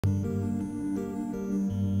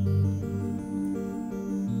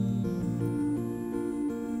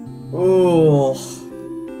Oh,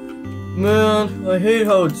 man, I hate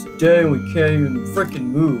how it's day and we can't even frickin'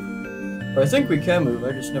 move. Or I think we can move,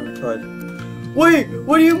 I just never tried. Wait,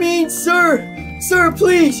 what do you mean, sir? Sir,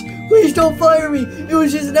 please don't fire me. It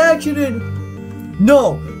was just an accident.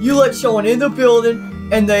 No, you let someone in the building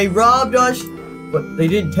and they robbed us, but they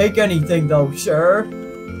didn't take anything though, sir.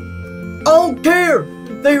 I don't care.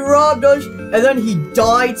 They robbed us and then he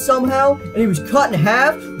died somehow and he was cut in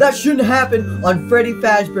half. That shouldn't happen on Freddy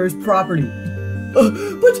Fazbear's property.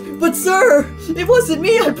 But sir, it wasn't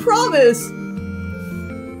me, I promise.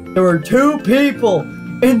 There were 2 people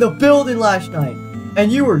in the building last night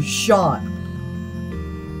and you were shot.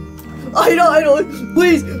 I know,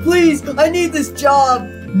 please, I need this job.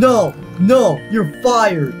 No, you're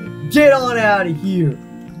fired. Get on out of here.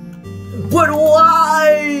 But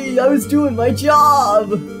why? I was doing my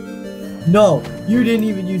job. No, you didn't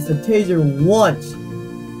even use the taser once.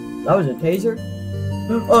 That was a taser?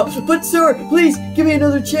 But sir, please, give me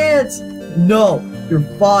another chance. No, you're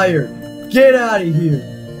fired. Get out of here.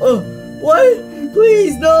 What?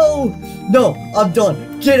 Please, no. No, I'm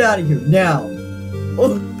done. Get out of here now.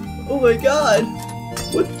 Oh my god.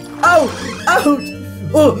 What? Ouch! Ouch!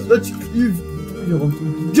 Oh, that's you.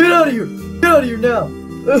 Get out of here! Get out of here now!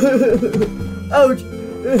 Ouch!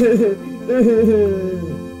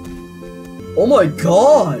 Oh my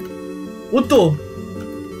god! What the?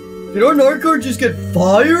 Did our night guard just get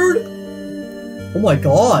fired? Oh my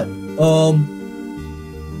god.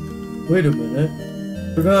 Wait a minute.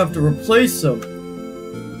 We're gonna have to replace him.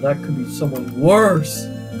 That could be someone worse.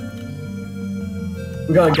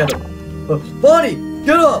 We gotta get him. Bonnie,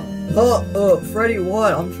 get up! Freddy,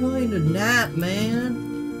 what? I'm trying to nap,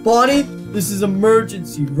 man. Bonnie, this is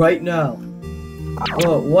emergency right now.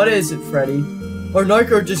 What is it, Freddy? Our night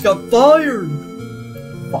guard just got fired!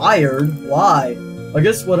 Fired? Why? I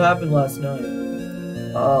guess what happened last night.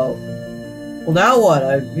 Well now what?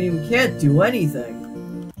 I mean, we can't do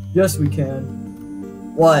anything. Yes, we can.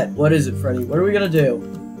 What? What is it, Freddy? What are we gonna do?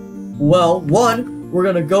 Well, one, we're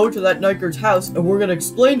gonna go to that night guard's house and we're gonna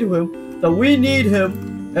explain to him that we need him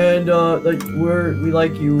and like we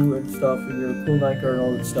like you and stuff and you're a cool night guard and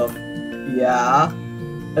all that stuff. Yeah.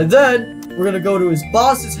 And then we're gonna go to his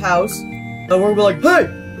boss's house and we're gonna be like, hey,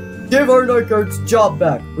 give our night guard's job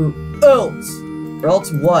back or else. Or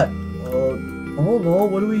else what? I don't know.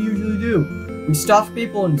 What do we usually do? We stuff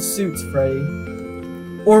people in suits, Freddy.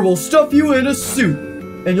 Or we'll stuff you in a suit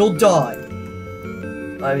and you'll die.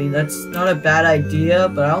 I mean, that's not a bad idea,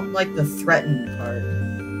 but I don't like the threatened part.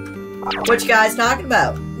 What you guys talking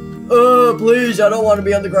about? Please, I don't want to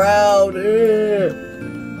be on the ground.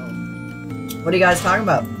 What are you guys talking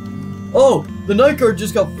about? Oh, the night guard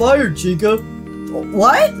just got fired, Chica.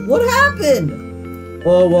 What? What happened?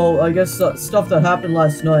 Oh, well, I guess stuff that happened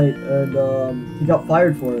last night, and he got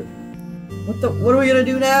fired for it. What are we gonna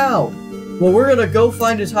do now? Well, we're gonna go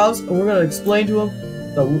find his house, and we're gonna explain to him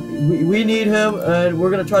that we need him, and we're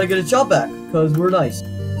gonna try to get his job back, because we're nice.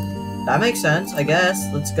 That makes sense, I guess.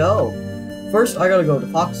 Let's go. First, I gotta go to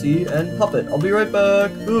Foxy and Puppet. I'll be right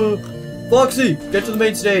back. Foxy, get to the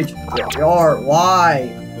main stage. Yar, why?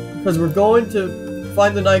 Because we're going to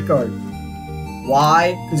find the night guard.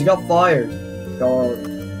 Why? Because he got fired. Yar,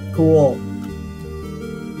 cool.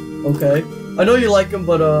 Okay. I know you like him,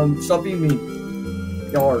 but stop being mean.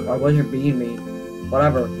 Yar, I wasn't being mean.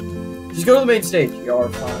 Whatever. Just go to the main stage. Yar,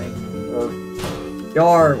 fine.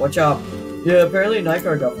 Yar, watch out. Yeah, apparently a night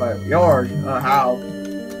guard got fired. Yar, how?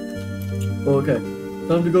 Okay.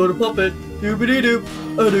 Time to go to Puppet. Doobity-doop.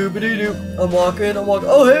 A-doobity-doop. I'm walking.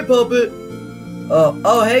 Oh, hey, Puppet.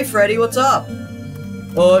 Oh, hey, Freddy, what's up?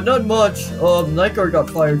 Not much. The night guard got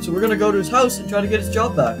fired, so we're gonna go to his house and try to get his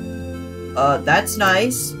job back. That's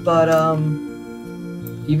nice, but,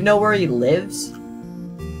 do you know where he lives?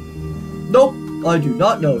 Nope, I do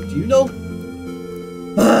not know. Do you know?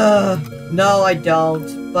 No, I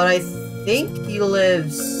don't, but I think he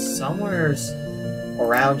lives somewhere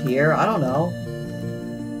around here. I don't know.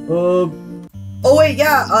 Oh wait,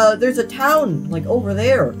 yeah, there's a town, like, over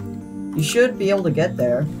there. You should be able to get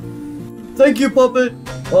there. Thank you, Puppet!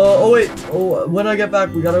 Oh wait, when I get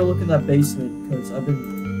back, we gotta look in that basement, because I've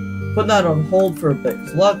been putting that on hold for a bit,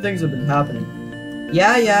 because a lot of things have been happening.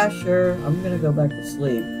 Yeah, sure, I'm gonna go back to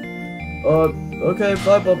sleep. Okay,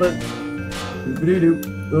 bye, Puppet.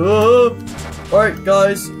 Alright,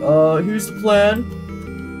 guys, here's the plan.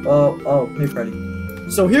 Oh, hey, Freddy.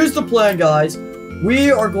 So here's the plan, guys.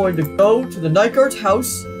 We are going to go to the night guard's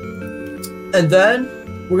house, and then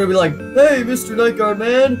we're gonna be like, hey, Mr. Night Guard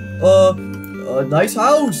man, nice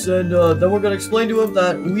house, and then we're gonna explain to him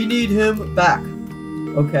that we need him back,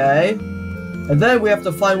 okay? And then we have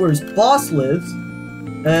to find where his boss lives,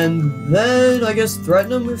 and then I guess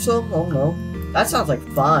threaten him or something. I don't know. That sounds like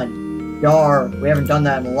fun. Yar, we haven't done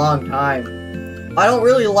that in a long time. I don't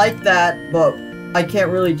really like that, but I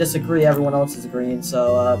can't really disagree. Everyone else is agreeing,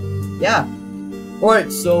 so yeah.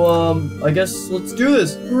 Alright, so I guess let's do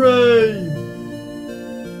this. Hooray!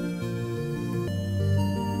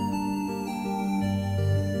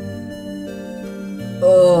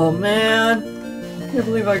 Oh man, I can't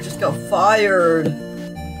believe I just got fired.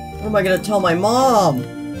 What am I gonna tell my mom?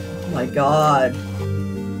 Oh my god.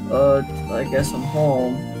 I guess I'm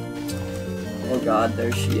home. Oh god,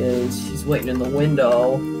 there she is. She's waiting in the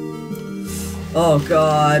window. Oh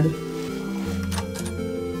god.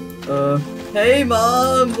 Hey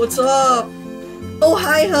mom, what's up? Oh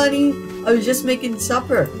hi honey, I was just making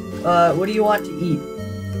supper. What do you want to eat?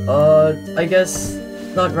 I guess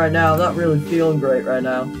not right now. I'm not really feeling great right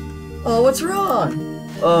now. Oh, what's wrong?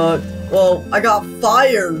 Well, I got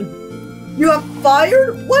fired. You got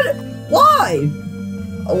fired? What? Why?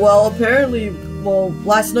 Well, apparently,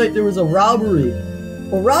 last night there was a robbery.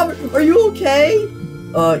 A robbery? Are you okay?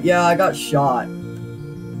 Yeah, I got shot.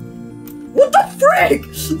 What the frick?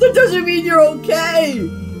 That doesn't mean you're okay.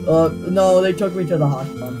 No, they took me to the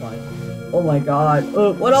hospital. I'm fine. Oh my god.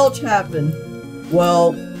 What else happened?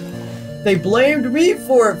 Well, they blamed me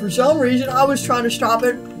for it for some reason. I was trying to stop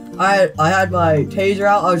it. I had my taser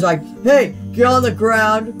out. I was like, hey, get on the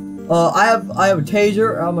ground. I have a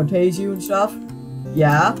taser. I'm gonna tase you and stuff.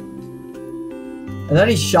 Yeah. And then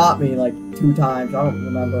he shot me like 2 times. I don't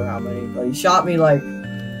remember how many, but he shot me like,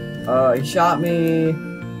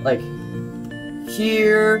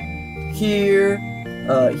 here, here,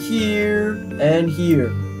 here, and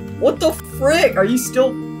here. What the frick? Are you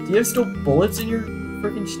still, do you have still bullets in your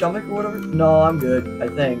freaking stomach or whatever? No, I'm good, I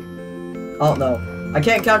think. I don't know. I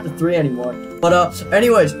can't count to 3 anymore. But,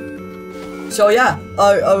 anyways. So, yeah.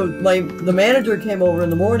 The manager came over in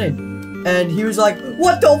the morning. And he was like,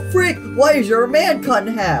 what the frick? Why is your man cut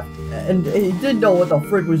in half? And he didn't know what the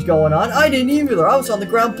frick was going on. I didn't either. I was on the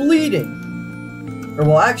ground bleeding. Or,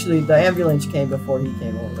 well, actually, the ambulance came before he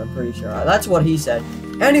came over. I'm pretty sure. That's what he said.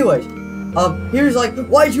 Anyways. He was like,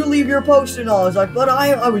 why'd you leave your post and all? I was like, but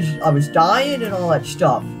I was dying and all that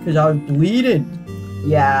stuff. Because I was bleeding.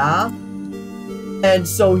 Yeah. And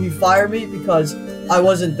so he fired me because I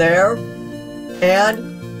wasn't there.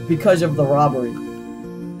 And because of the robbery.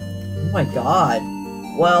 Oh my god.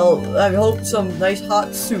 Well, I hope some nice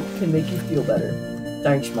hot soup can make you feel better.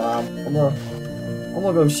 Thanks, Mom. I'm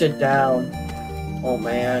gonna go sit down. Oh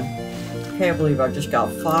man. Can't believe I just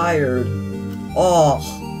got fired. Oh.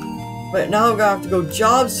 But now I'm gonna have to go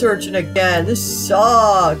job searching again. This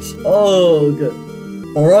sucks. Oh, good.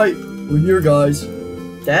 Alright, we're here, guys.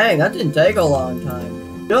 Dang, that didn't take a long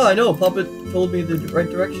time. Yeah, I know. Puppet told me the right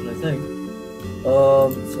direction, I think.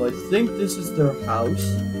 So I think this is their house.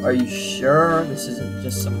 Are you sure this isn't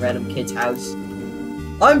just some random kid's house?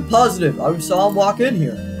 I'm positive. I saw him walk in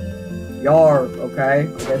here. Yar, okay.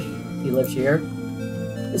 I guess he lives here.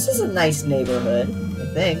 This is a nice neighborhood, I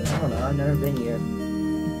think. I don't know. I've never been here.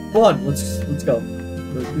 Come on, let's go.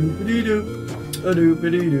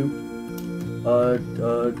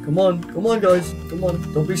 Come on, guys. Come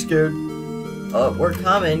on, don't be scared. We're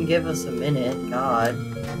coming. Give us a minute. God.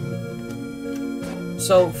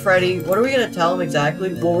 So, Freddy, what are we gonna tell him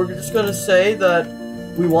exactly? Well, we're just gonna say that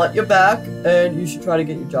we want you back, and you should try to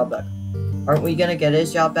get your job back. Aren't we gonna get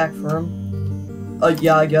his job back for him?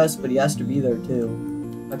 Yeah, I guess, but he has to be there, too.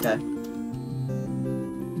 Okay.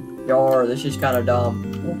 Yar, this is kind of dumb.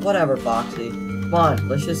 Well, whatever, Foxy. Come on,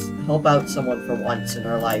 let's just help out someone for once in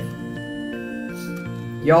our life.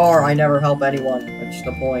 Yar, I never help anyone. That's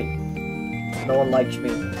the point. No one likes me.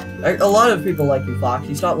 A lot of people like you,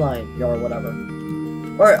 Foxy. Stop lying. Yar, whatever.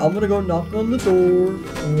 Alright, I'm gonna go knock on the door.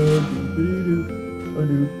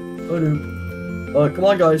 Come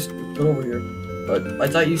on, guys. Get over here. I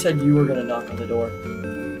thought you said you were gonna knock on the door.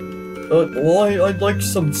 Well, I'd like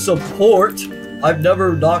some support. I've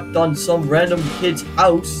never knocked on some random kid's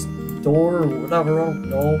house, door, or whatever, I don't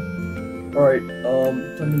know. Alright,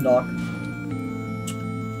 time to knock.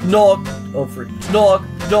 Knock! Oh, frick. Knock!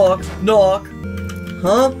 Knock! Knock!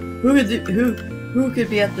 Huh? Who could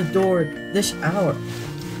be at the door at this hour?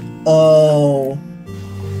 Oh.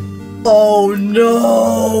 Oh,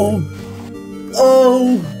 no!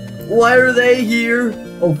 Oh! Why are they here?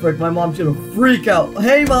 Oh, frick, my mom's gonna freak out.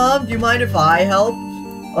 Hey, Mom, do you mind if I help?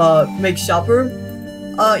 Make supper?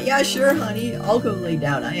 Yeah, sure, honey. I'll go lay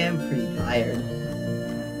down. I am pretty tired.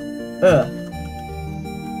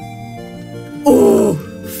 Ooh!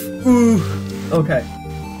 Ooh! Okay.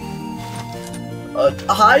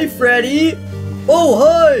 Hi, Freddy! Oh,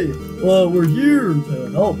 hi! We're here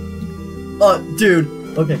to help. Dude,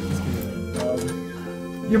 Okay, just give me a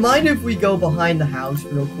minute. You mind if we go behind the house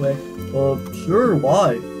real quick? Sure,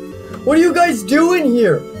 why? What are you guys doing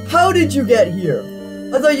here? How did you get here?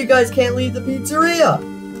 I thought you guys can't leave the pizzeria.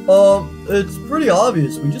 It's pretty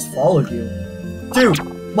obvious. We just followed you. Dude,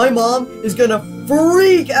 my mom is gonna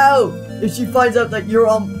freak out if she finds out that you're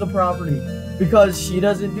on the property. Because she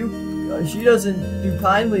doesn't do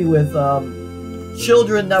kindly with,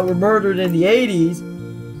 children that were murdered in the 80s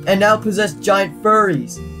and now possess giant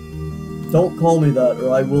furries. Don't call me that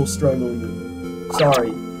or I will strangle you.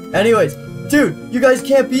 Sorry. Anyways, dude, you guys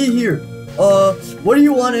can't be here. What do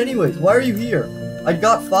you want anyways? Why are you here? I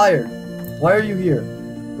got fired. Why are you here?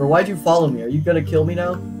 Or why'd you follow me? Are you gonna kill me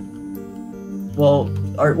now? Well,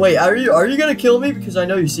 wait, are you gonna kill me because I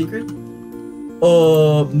know your secret?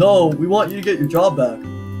 No, we want you to get your job back.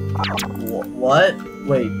 What?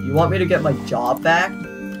 Wait, you want me to get my job back?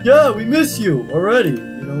 Yeah, we miss you already. You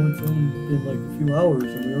know, it's only been like a few hours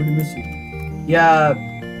and we already miss you. Yeah,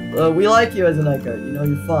 we like you as a night guard. You know,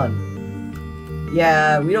 you're fun.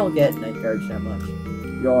 Yeah, we don't get night guards that much.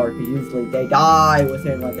 Usually they die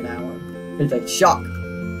within like an hour. Because they shock.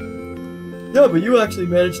 Yeah, but you actually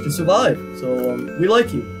managed to survive. So, we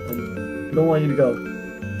like you. And we don't want you to go.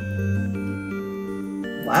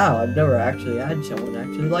 Wow, I've never actually had someone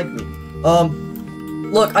actually like me.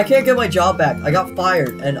 Look, I can't get my job back. I got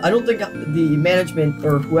fired, and I don't think the management,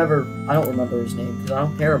 or whoever, I don't remember his name, because I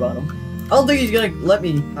don't care about him. I don't think he's gonna let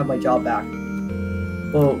me have my job back.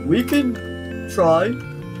 We can try.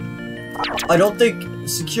 I don't think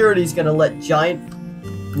security's gonna let giant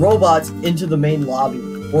robots into the main lobby,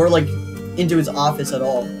 or, like, into his office at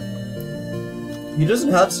all. He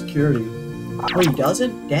doesn't have security. Wait, he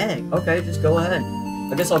doesn't? Dang. Okay, just go ahead.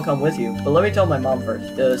 I guess I'll come with you, but let me tell my mom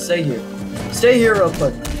first. Stay here. Stay here real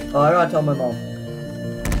quick. I gotta tell my mom.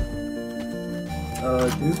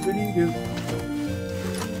 Doopity-doop.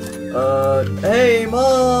 Hey,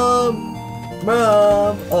 Mom!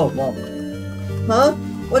 Mom! Oh, Mom. Huh?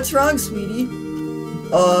 What's wrong, sweetie?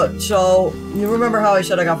 So, you remember how I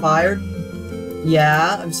said I got fired?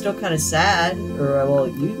 Yeah, I'm still kind of sad. Or, well,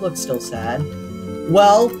 you look still sad.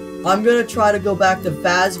 Well, I'm gonna try to go back to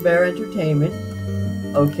Fazbear Entertainment.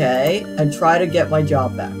 Okay, and try to get my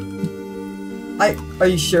job back. Are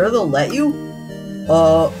you sure they'll let you?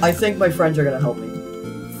 I think my friends are gonna help me.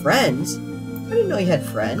 Friends? I didn't know you had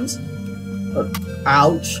friends.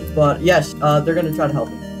 Ouch. But yes, they're gonna try to help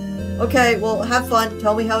me. Okay, well, have fun.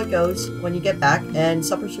 Tell me how it goes when you get back, and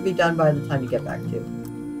supper should be done by the time you get back, too.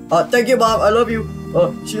 Thank you, Mom. I love you.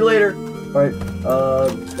 See you later. Alright,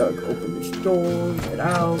 gotta open this door, get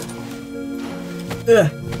out.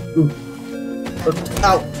 Ooh.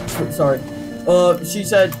 Ow! Sorry. She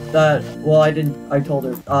said that, well, I told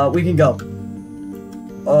her, we can go.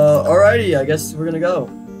 Alrighty, I guess we're gonna go.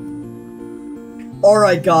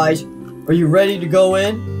 Alright, guys, are you ready to go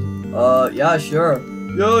in? Yeah, sure.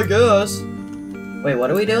 Yeah, I guess. Wait, what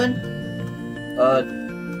are we doing?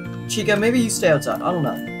 Chica, maybe you stay outside, I don't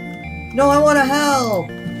know. No, I wanna help!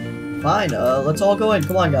 Fine, let's all go in,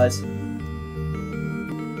 come on, guys.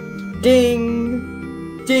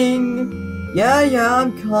 Ding! Ding! Yeah,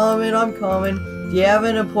 I'm coming. Do you have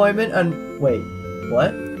an appointment? And wait,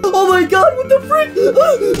 what? Oh my god, what the frick?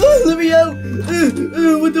 Let me out!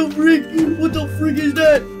 What the frick is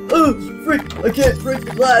that? Frick, I can't break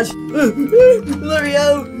the glass. Let me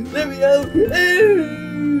out!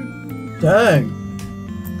 Dang.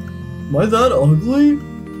 Am I that ugly?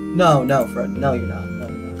 No, Fred, no you're not.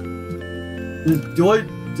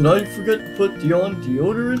 Did I forget to put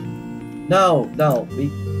deodorant? No,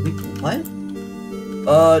 what?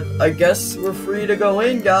 I guess we're free to go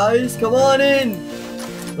in, guys. Come on in.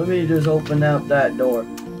 Let me just open out that door.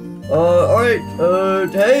 Alright,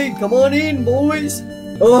 hey, come on in, boys.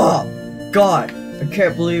 Oh, God, I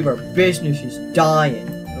can't believe our business is dying.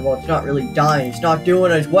 Well, it's not really dying, it's not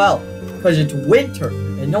doing as well. Because it's winter,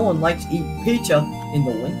 and no one likes to eat pizza in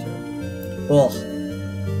the winter. Ugh.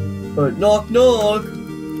 But knock, knock.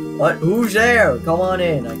 What? Who's there? Come on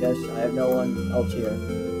in. I guess I have no one else here.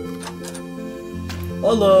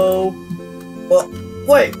 Hello.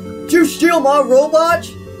 Wait. Did you steal my robot?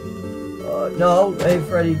 No. Hey,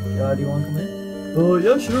 Freddy. Do you want to come in?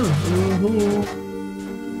 Yeah, sure.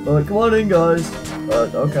 Hello. Come on in, guys.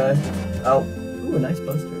 Okay. Ow. Ooh, a nice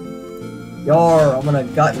poster. Yar, I'm gonna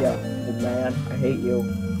gut ya, old man. I hate you.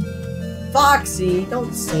 Foxy,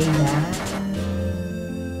 don't say that.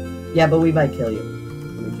 Yeah, but we might kill you.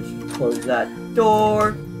 Let me just close that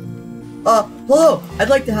door. Hello! I'd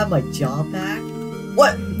like to have my job back.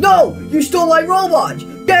 What? No! You stole my robot!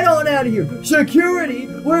 Get on out of here! Security?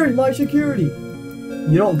 Where's my security?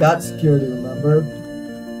 You don't got security, remember?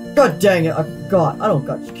 God dang it, I God, I don't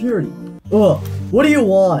got security. Ugh, what do you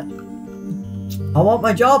want? I want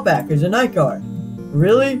my job back as a night guard.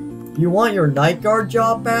 Really? You want your night guard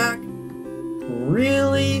job back?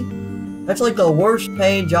 Really? That's like the worst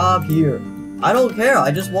paying job here. I don't care, I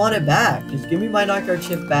just want it back. Just give me my night guard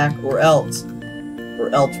shift back, or else. Or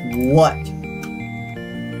else what?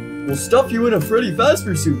 We'll stuff you in a Freddy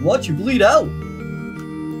Fazbear suit and watch you bleed out.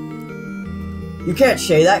 You can't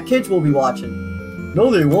say that, kids will be watching. No,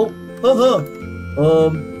 they won't. Haha.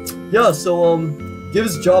 Yeah, so, give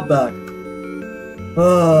his job back.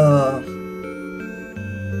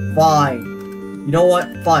 Fine. You know what?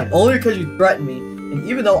 Fine. Only because you threatened me. And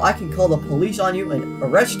even though I can call the police on you and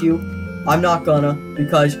arrest you, I'm not gonna,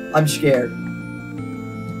 because I'm scared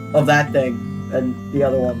of that thing and the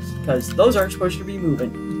other ones, because those aren't supposed to be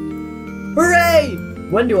moving. Hooray!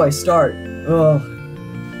 When do I start? Ugh.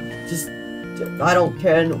 I don't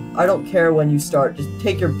care when you start. Just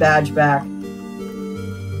take your badge back.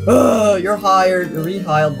 You're hired. You're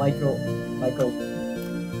rehired, Michael.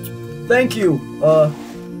 Thank you.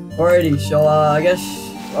 Alrighty, so, I guess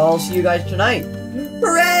I'll see you guys tonight.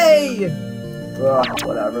 Hooray!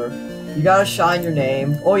 Whatever. You gotta shine your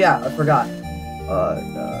name. Oh yeah, I forgot.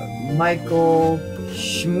 Michael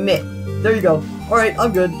Schmidt. There you go. Alright,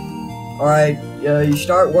 I'm good. Alright, you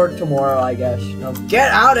start work tomorrow, I guess. Now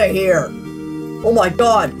get out of here! Oh my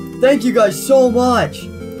god! Thank you guys so much!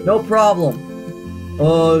 No problem.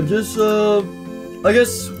 I guess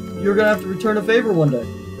you're gonna have to return a favor one day.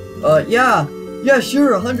 Yeah,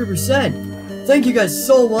 sure, 100%. Thank you guys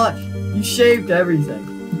so much. You saved everything.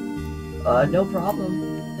 No problem.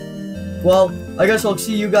 Well, I guess I'll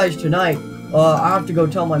see you guys tonight. I have to go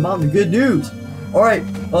tell my mom the good news. Alright,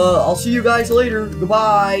 I'll see you guys later.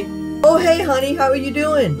 Goodbye. Oh, hey, honey, how are you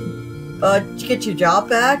doing? Did you get your job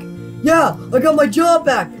back? Yeah, I got my job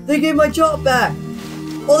back. They gave my job back.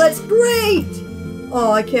 Oh, that's great.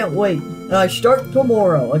 Oh, I can't wait. And I start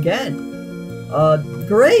tomorrow again.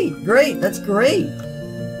 Great, that's great.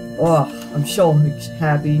 Oh, I'm so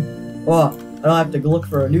happy. Oh, I don't have to look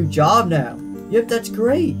for a new job now. Yep, that's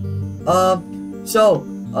great. What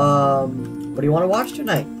do you want to watch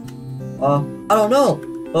tonight? I don't know.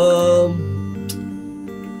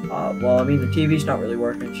 Well, I mean, the TV's not really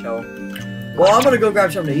working, so. Well, I'm gonna go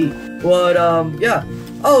grab something to eat. But, yeah.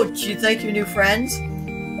 Oh, did you thank your new friends?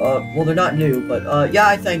 Well, they're not new, but, yeah,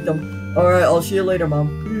 I thanked them. Alright, I'll see you later,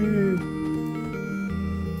 Mom.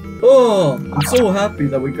 Oh, I'm so happy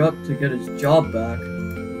that we got to get his job back.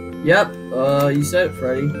 Yep, you said it,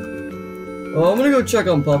 Freddy. Oh, I'm gonna go check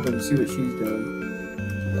on Puppet and see what she's doing.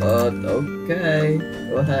 Okay.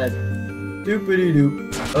 Go ahead.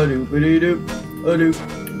 Doopity-doop. A-doopity-doop. A-doop.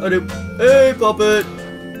 A-doop. Hey, Puppet!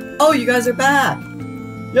 Oh, you guys are back!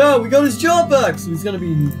 Yeah, we got his job back, so he's gonna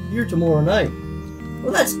be here tomorrow night.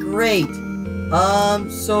 Well, that's great.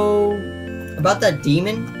 So... about that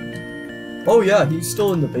demon? Oh, yeah, he's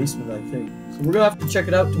still in the basement, I think. So we're gonna have to check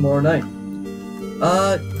it out tomorrow night.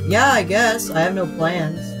 Yeah, I guess. I have no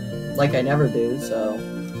plans. Like I never do, so...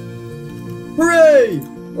 Hooray!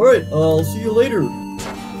 Alright, I'll see you later.